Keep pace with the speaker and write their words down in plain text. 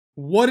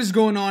What is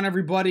going on,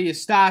 everybody?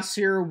 It's Stas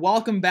here.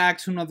 Welcome back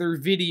to another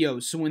video.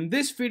 So in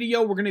this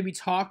video, we're going to be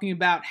talking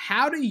about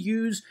how to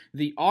use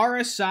the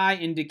RSI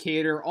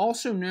indicator,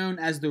 also known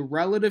as the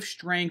Relative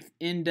Strength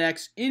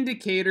Index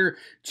indicator,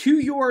 to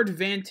your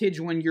advantage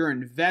when you're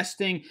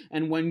investing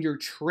and when you're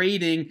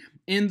trading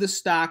in the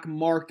stock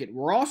market.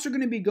 We're also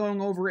going to be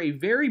going over a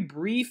very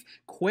brief,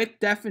 quick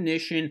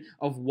definition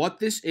of what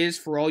this is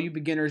for all you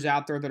beginners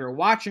out there that are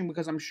watching,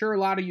 because I'm sure a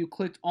lot of you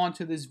clicked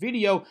onto this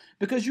video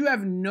because you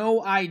have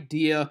no idea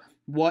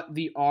what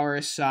the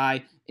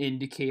RSI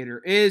indicator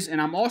is.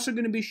 And I'm also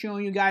going to be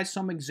showing you guys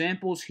some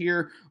examples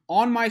here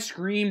on my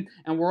screen,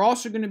 and I'm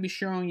going to be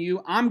showing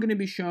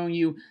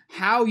you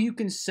how you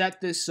can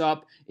set this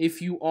up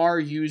if you are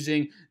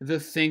using the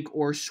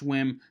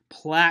ThinkOrSwim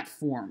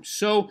platform.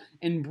 So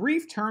in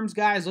brief terms,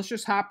 guys, let's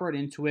just hop right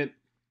into it.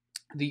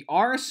 The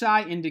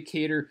RSI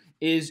indicator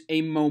is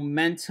a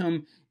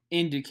momentum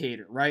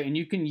indicator, right? And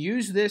you can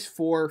use this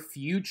for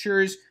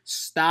futures,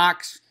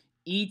 stocks,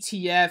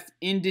 ETF,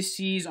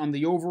 indices on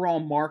the overall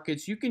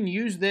markets. You can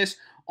use this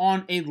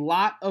on a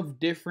lot of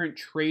different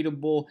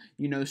tradable,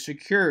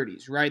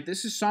 securities, right?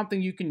 This is something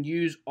you can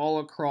use all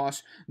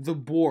across the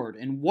board.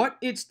 And what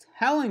it's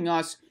telling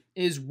us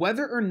is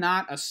whether or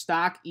not a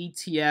stock,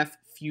 ETF,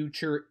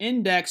 future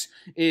index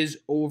is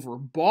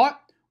overbought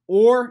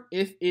or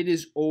if it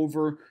is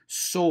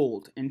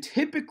oversold. And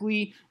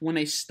typically when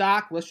a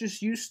stock, let's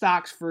just use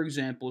stocks for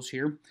examples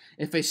here.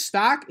 If a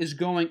stock is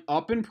going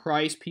up in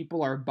price,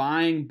 people are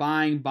buying,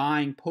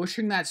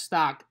 pushing that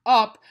stock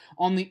up.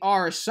 On the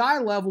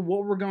RSI level,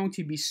 what we're going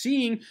to be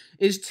seeing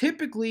is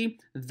typically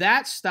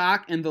that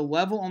stock and the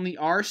level on the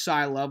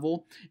RSI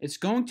level, it's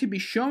going to be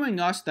showing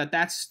us that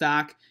that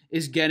stock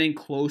is getting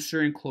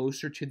closer and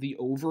closer to the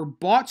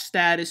overbought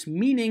status,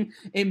 meaning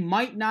it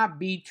might not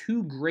be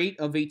too great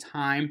of a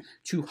time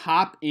to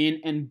hop in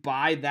and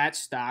buy that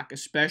stock,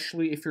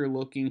 especially if you're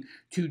looking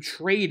to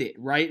trade it,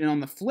 right? And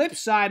on the flip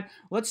side,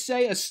 let's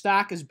say a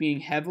stock is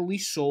being heavily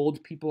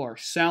sold. People are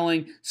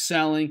selling,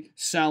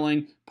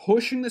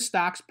 pushing the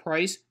stock's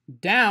price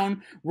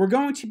down. We're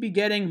going to be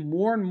getting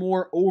more and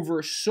more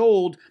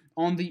oversold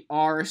on the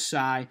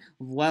RSI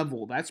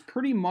level. That's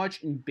pretty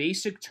much in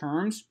basic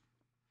terms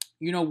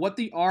what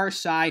the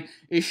RSI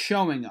is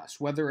showing us,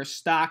 whether a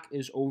stock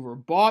is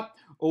overbought,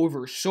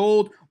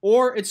 oversold,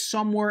 or it's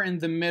somewhere in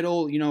the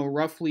middle,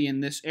 roughly in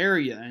this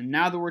area. And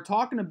now that we're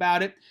talking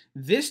about it,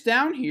 this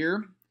down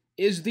here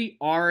is the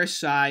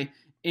RSI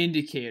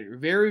indicator.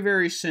 Very,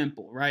 very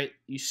simple, right?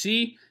 You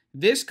see,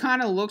 this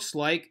kind of looks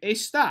like a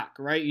stock,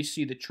 right? You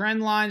see the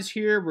trend lines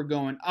here. We're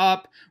going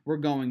up, we're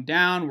going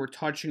down, we're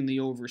touching the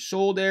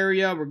oversold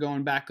area, we're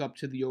going back up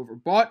to the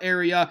overbought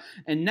area,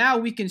 and now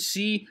we can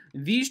see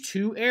these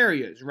two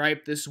areas,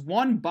 right? This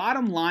one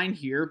bottom line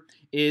here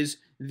is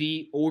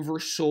the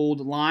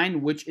oversold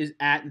line, which is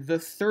at the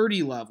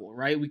 30 level,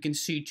 right? We can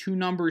see two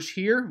numbers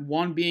here,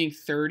 one being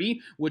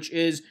 30, which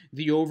is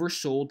the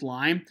oversold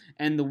line,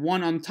 and the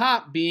one on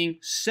top being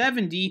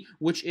 70,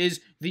 which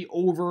is the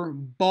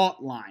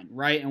overbought line,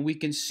 right? And we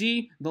can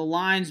see the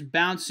lines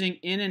bouncing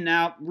in and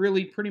out,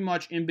 really pretty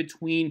much in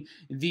between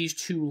these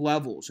two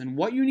levels. And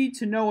what you need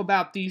to know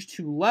about these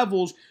two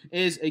levels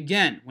is,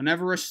 again,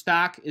 whenever a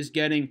stock is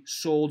getting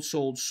sold,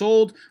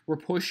 we're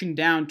pushing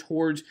down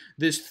towards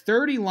this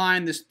 30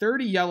 line, this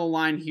 30 yellow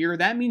line here.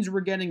 That means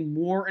we're getting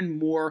more and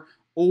more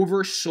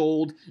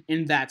oversold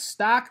in that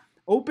stock,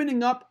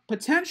 opening up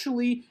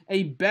potentially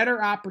a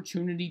better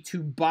opportunity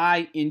to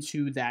buy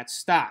into that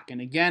stock. And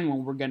again,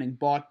 when we're getting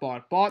bought,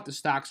 the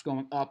stock's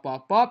going up,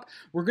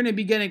 we're going to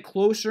be getting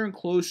closer and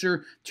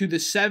closer to the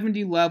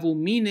 70 level,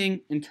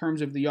 meaning in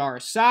terms of the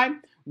RSI,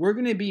 we're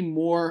going to be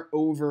more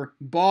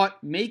overbought,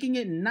 making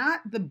it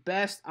not the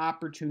best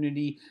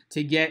opportunity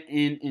to get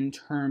in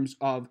terms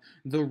of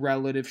the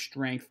relative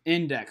strength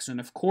index. And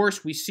of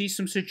course, we see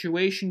some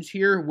situations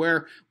here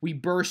where we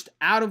burst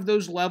out of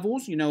those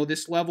levels.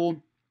 This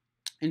level,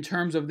 in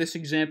terms of this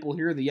example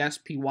here, the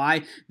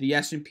SPY, the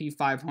S&P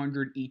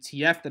 500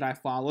 ETF that I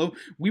follow,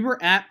 we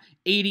were at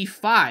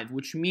 85,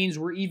 which means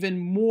we're even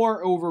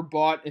more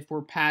overbought if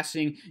we're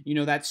passing,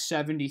 that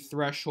 70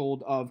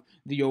 threshold of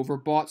the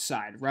overbought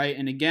side, right?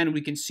 And again,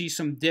 we can see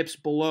some dips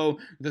below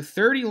the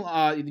 30,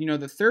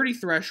 the 30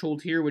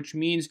 threshold here, which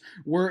means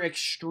we're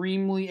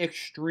extremely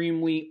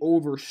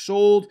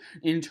oversold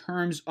in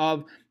terms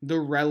of the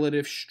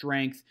relative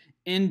strength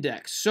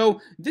index. So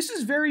this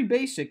is very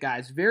basic,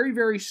 guys. Very,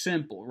 very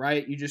simple,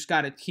 right? You just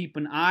got to keep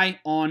an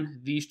eye on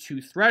these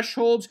two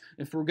thresholds.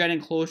 If we're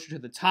getting closer to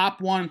the top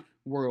one,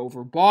 we're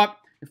overbought.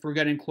 If we're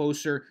getting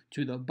closer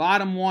to the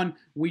bottom one,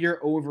 we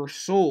are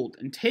oversold.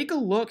 And take a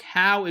look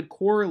how it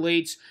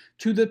correlates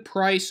to the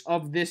price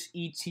of this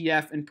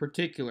ETF in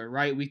particular,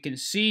 right? We can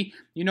see,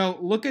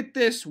 look at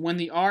this. When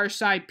the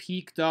RSI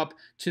peaked up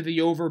to the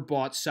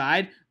overbought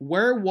side,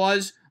 where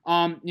was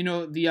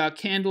the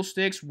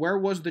candlesticks, where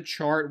was the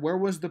chart, where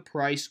was the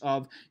price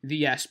of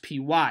the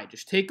SPY?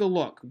 Just take a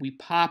look. We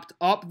popped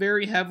up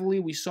very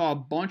heavily. We saw a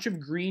bunch of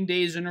green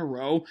days in a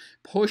row,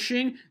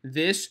 pushing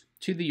this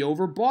to the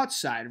overbought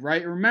side,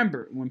 right?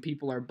 Remember, when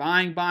people are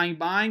buying,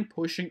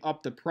 pushing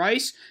up the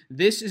price,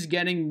 this is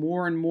getting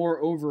more and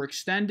more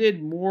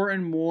overextended, more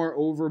and more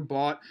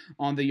overbought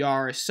on the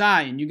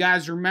RSI. And you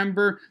guys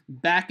remember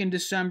back in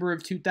December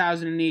of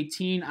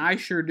 2018, I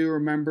sure do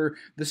remember,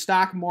 the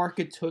stock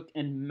market took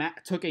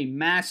a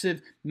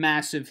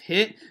massive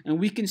hit, and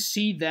we can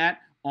see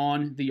that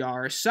on the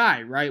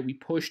RSI, right? We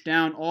pushed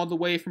down all the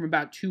way from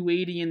about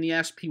 280 in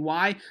the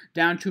SPY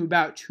down to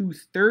about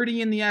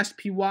 230 in the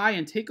SPY,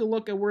 and take a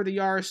look at where the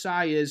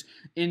RSI is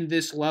in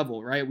this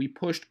level, right? We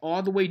pushed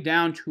all the way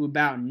down to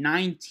about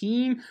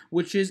 19,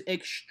 which is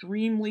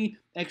extremely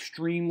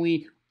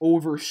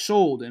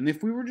oversold. And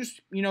if we were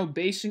just,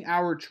 basing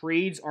our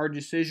trades, our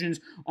decisions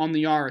on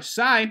the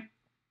RSI,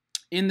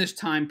 in this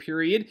time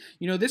period,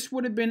 this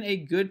would have been a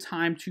good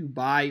time to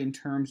buy in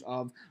terms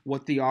of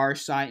what the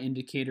RSI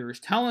indicator is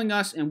telling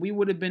us, and we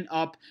would have been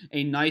up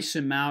a nice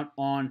amount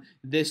on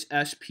this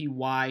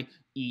SPY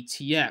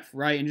ETF,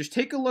 right? And just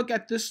take a look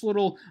at this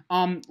little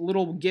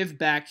give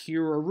back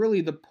here, or really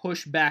the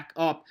push back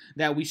up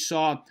that we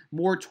saw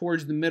more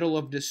towards the middle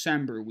of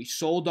December. We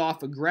sold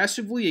off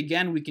aggressively.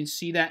 Again, we can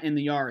see that in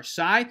the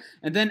RSI.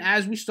 And then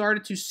as we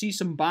started to see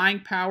some buying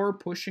power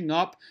pushing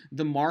up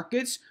the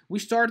markets, we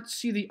started to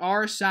see the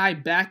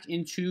RSI back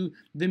into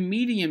the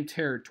medium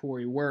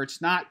territory, where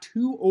it's not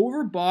too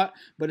overbought,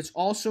 but it's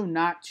also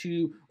not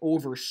too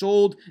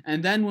oversold.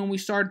 And then when we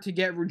started to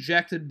get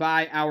rejected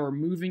by our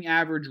moving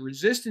average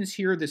resistance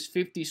here, this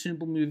 50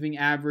 simple moving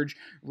average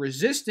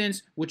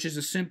resistance, which is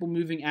a simple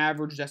moving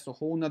average, that's a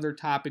whole nother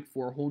topic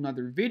for a whole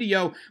nother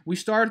video, we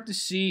started to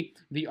see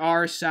the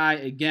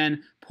RSI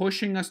again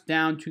pushing us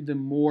down to the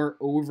more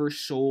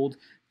oversold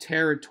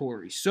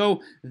territory.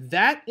 So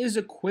that is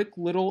a quick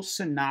little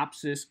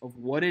synopsis of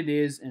what it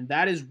is, and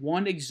that is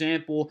one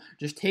example,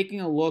 just taking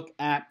a look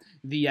at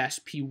the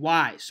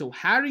SPY. So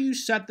how do you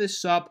set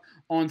this up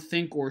on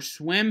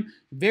ThinkOrSwim?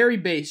 Very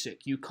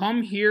basic. You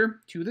come here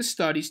to the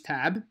Studies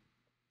tab,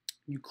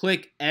 you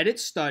click Edit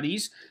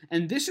Studies,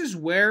 and this is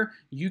where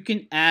you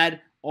can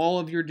add all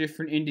of your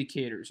different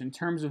indicators. In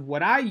terms of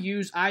what I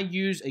use,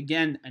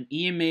 again, an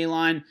EMA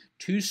line,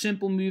 2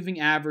 simple moving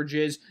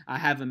averages. I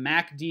have a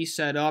MACD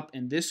set up,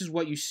 and this is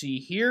what you see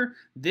here.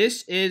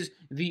 This is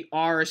the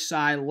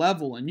RSI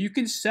level, and you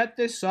can set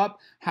this up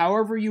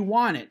however you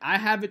want it. I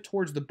have it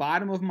towards the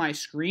bottom of my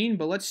screen,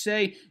 but let's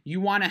say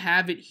you want to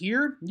have it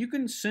here. You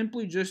can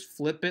simply just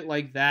flip it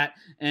like that,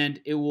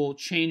 and it will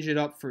change it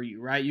up for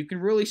you, right? You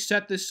can really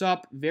set this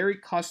up very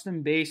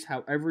custom based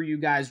however you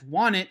guys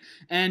want it.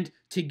 And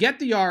to get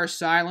the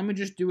RSI, let me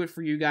just do it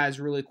for you guys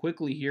really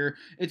quickly here.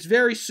 It's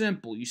very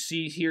simple. You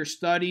see here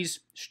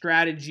studies,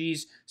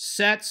 strategies,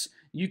 sets.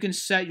 You can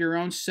set your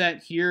own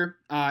set here,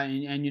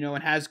 and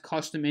it has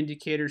custom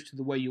indicators to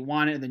the way you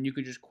want it. And then you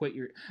could just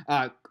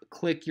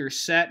click your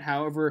set,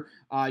 however,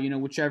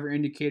 whichever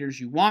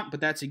indicators you want.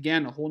 But that's,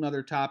 again, a whole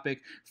nother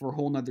topic for a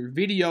whole nother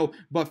video.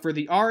 But for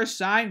the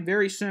RSI,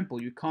 very simple.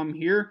 You come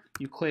here,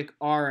 you click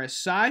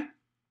RSI,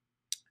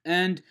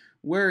 and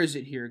where is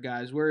it here,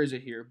 guys? Where is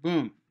it here?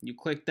 Boom. You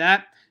click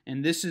that,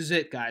 and this is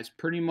it, guys.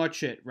 Pretty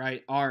much it,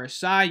 right?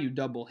 RSI, you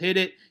double hit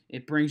it.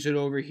 It brings it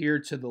over here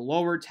to the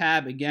lower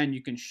tab. Again,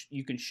 you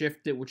can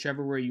shift it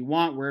whichever way you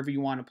want, wherever you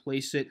want to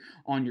place it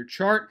on your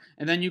chart.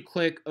 And then you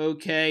click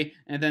OK,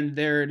 and then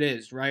there it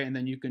is, right? And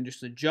then you can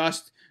just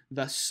adjust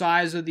the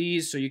size of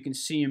these so you can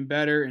see them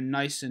better and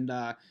nice and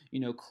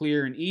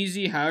clear and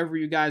easy, however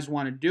you guys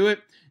want to do it.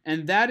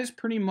 And that is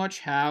pretty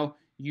much how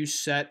you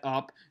set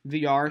up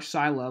the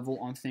RSI level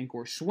on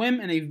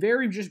ThinkOrSwim, and a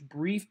very just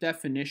brief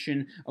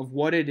definition of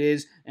what it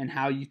is and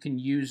how you can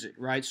use it,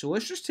 right? So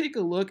let's just take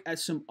a look at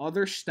some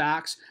other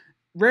stocks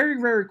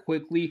very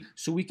quickly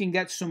so we can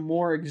get some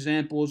more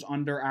examples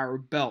under our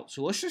belt.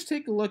 So let's just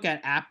take a look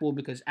at Apple,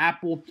 because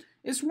Apple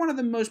is one of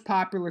the most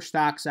popular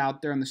stocks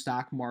out there in the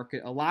stock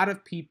market. A lot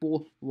of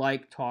people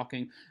like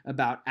talking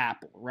about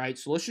Apple, right?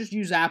 So let's just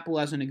use Apple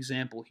as an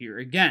example here.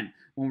 Again,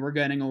 when we're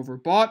getting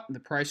overbought, the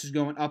price is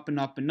going up and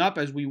up and up,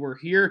 as we were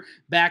here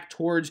back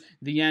towards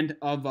the end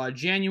of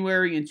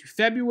January into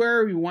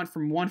February. We went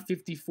from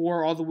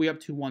 154 all the way up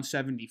to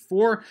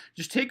 174.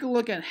 Just take a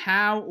look at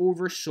how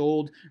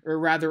oversold, or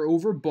rather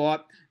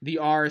overbought, the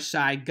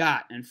RSI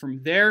got. And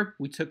from there,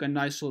 we took a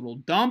nice little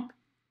dump.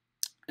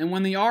 And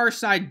when the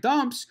RSI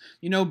dumps,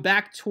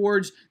 back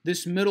towards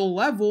this middle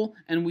level,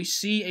 and we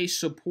see a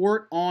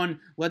support on,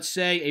 let's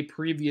say, a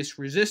previous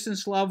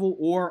resistance level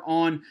or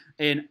on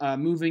a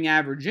moving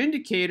average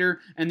indicator,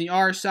 and the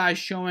RSI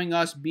showing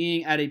us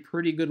being at a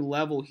pretty good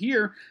level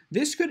here,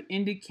 this could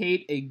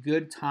indicate a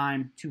good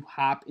time to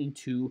hop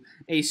into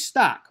a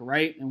stock,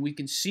 right? And we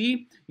can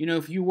see,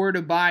 if you were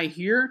to buy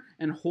here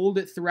and hold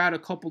it throughout a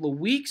couple of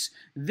weeks,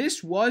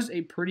 this was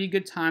a pretty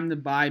good time to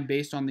buy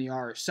based on the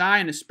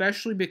RSI, and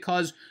especially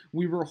because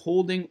we were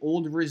holding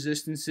old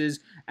resistances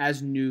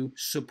as new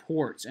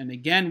supports. And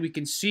again, we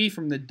can see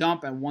from the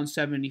dump at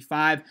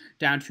 175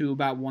 down to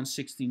about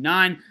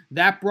 169,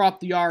 that brought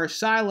the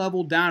RSI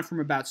level down from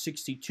about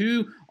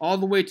 62 all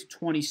the way to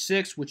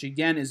 26, which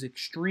again is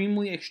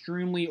extremely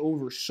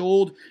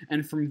oversold.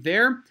 And from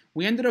there,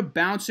 we ended up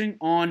bouncing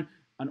on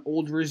an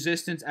old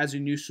resistance as a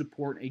new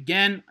support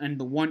again, and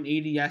the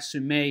 180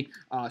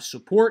 SMA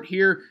support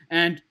here,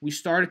 and we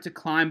started to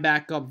climb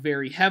back up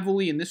very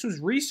heavily, and this was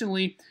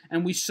recently,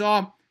 and we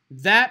saw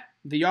that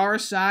the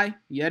RSI,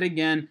 yet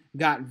again,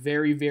 got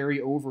very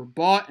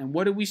overbought. And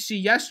what did we see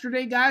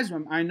yesterday, guys?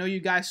 I know you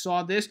guys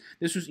saw this.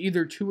 This was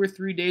either 2 or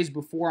 3 days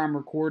before I'm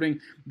recording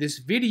this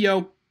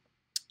video.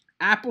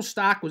 Apple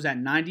stock was at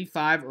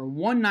 95, or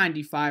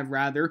 195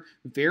 rather,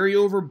 very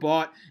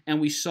overbought, and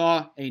we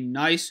saw a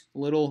nice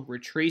little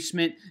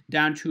retracement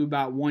down to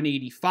about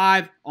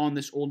 185 on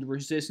this old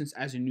resistance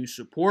as a new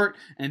support,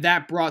 and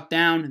that brought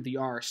down the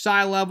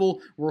RSI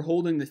level. We're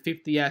holding the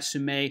 50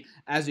 SMA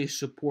as a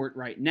support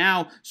right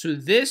now. So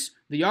the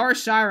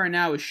RSI right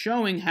now is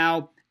showing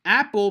how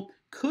Apple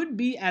could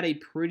be at a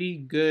pretty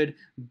good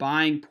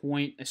buying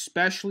point,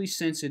 especially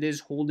since it is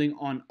holding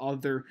on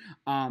other,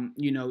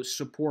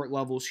 support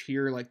levels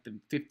here, like the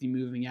 50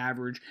 moving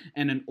average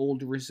and an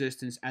old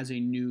resistance as a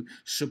new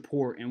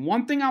support. And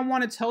one thing I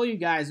want to tell you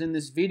guys in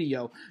this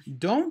video,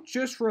 don't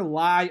just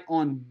rely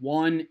on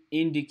one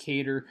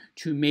indicator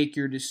to make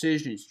your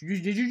decisions.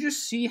 Did you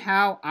just see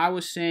how I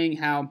was saying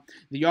how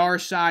the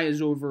RSI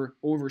is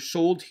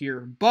oversold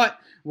here, but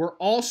we're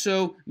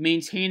also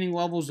maintaining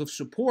levels of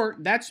support?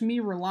 That's me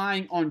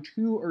relying on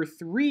 2 or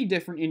 3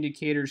 different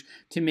indicators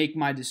to make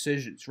my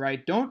decisions,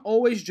 right? Don't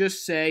always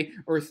just say,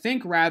 or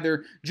think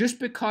rather, just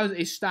because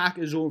a stock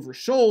is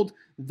oversold,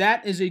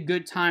 that is a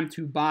good time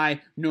to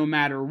buy no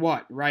matter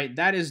what, right?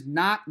 That is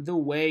not the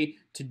way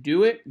to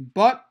do it,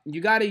 but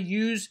you got to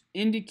use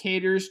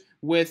indicators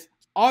with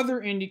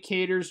other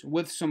indicators,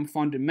 with some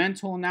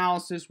fundamental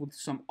analysis, with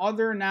some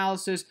other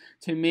analysis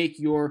to make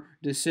your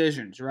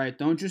decisions, right?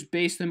 Don't just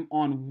base them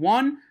on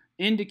one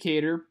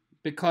indicator,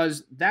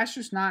 because that's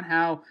just not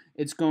how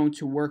it's going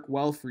to work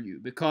well for you.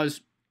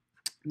 Because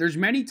there's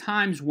many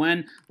times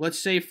when, let's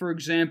say, for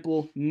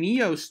example,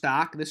 NEO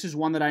stock, this is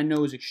one that I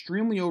know is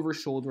extremely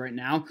oversold right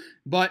now,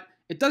 but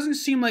it doesn't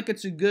seem like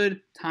it's a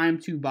good time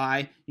to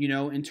buy,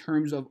 in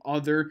terms of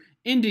other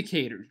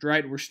indicators,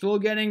 right? We're still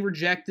getting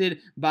rejected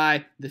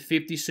by the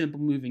 50 simple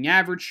moving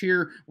average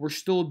here. We're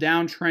still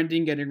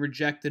downtrending, getting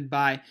rejected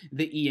by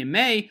the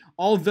EMA,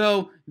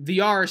 although the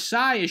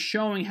RSI is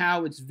showing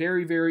how it's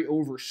very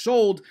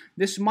oversold.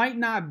 This might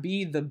not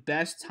be the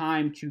best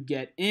time to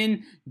get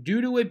in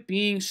due to it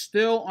being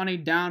still on a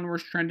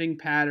downwards trending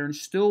pattern,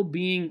 still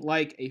being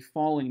like a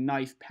falling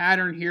knife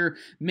pattern here,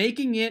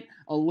 making it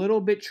a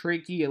little bit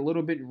tricky, a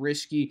little bit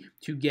risky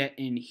to get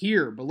in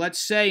here. But let's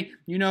say,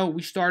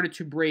 we started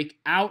to break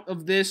out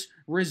of this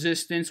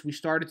resistance, we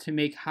started to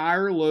make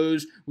higher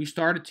lows, we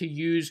started to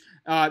use,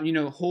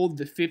 hold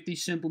the 50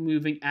 simple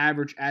moving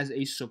average as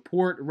a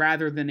support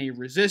rather than a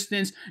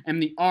resistance,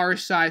 and the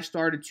RSI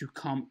started to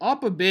come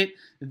up a bit.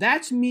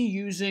 That's me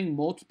using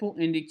multiple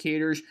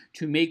indicators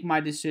to make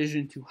my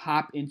decision to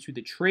hop into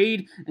the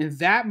trade, and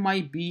that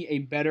might be a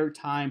better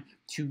time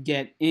to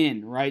get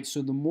in, right?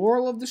 So the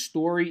moral of the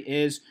story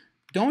is,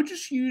 don't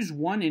just use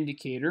one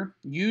indicator,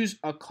 use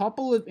a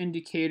couple of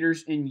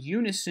indicators in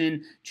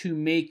unison to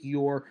make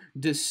your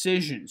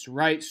decisions,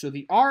 right? So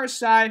the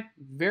RSI,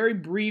 very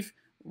brief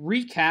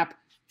recap,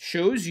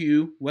 shows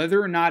you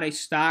whether or not a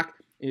stock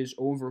is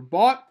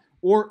overbought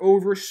or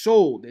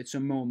oversold. It's a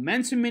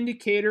momentum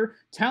indicator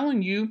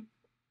telling you,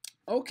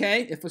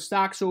 okay, if a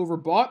stock's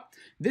overbought,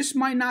 this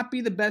might not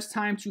be the best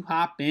time to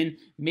hop in.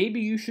 Maybe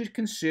you should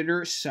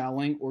consider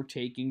selling or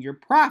taking your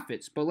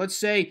profits. But let's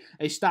say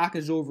a stock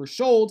is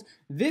oversold.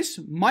 This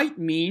might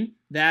mean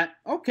that,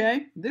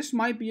 okay, this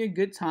might be a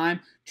good time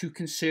to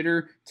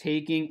consider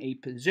taking a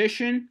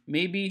position,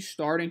 maybe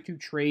starting to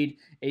trade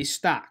a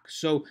stock.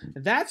 So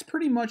that's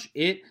pretty much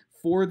it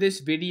for this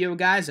video,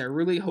 guys. I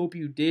really hope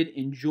you did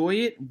enjoy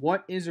it.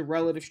 What is a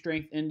relative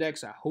strength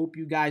index? I hope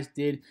you guys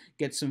did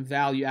get some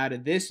value out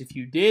of this. If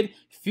you did,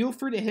 feel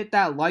free to hit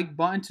that like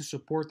button to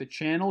support the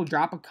channel.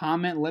 Drop a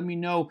comment. Let me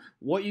know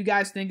what you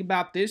guys think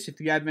about this. If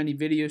you have any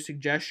video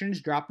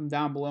suggestions, drop them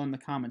down below in the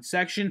comment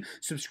section.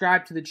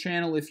 Subscribe to the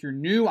channel if you're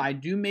new. I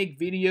do make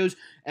videos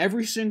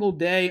every single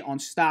day on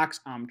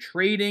stocks I'm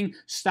trading,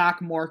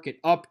 stock market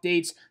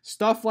updates,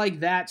 stuff like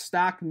that,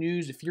 stock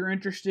news. If you're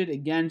interested,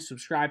 again,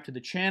 subscribe to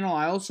the channel.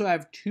 I also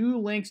have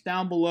 2 links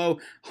down below,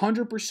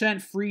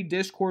 100% free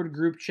Discord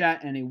group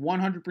chat and a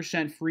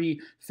 100% free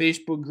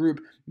Facebook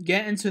group.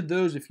 Get into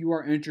those if you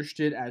are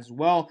interested as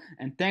well.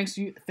 And thank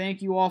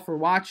you all for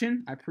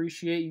watching. I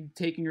appreciate you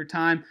taking your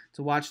time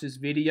to watch this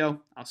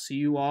video. I'll see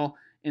you all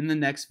in the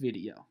next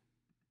video.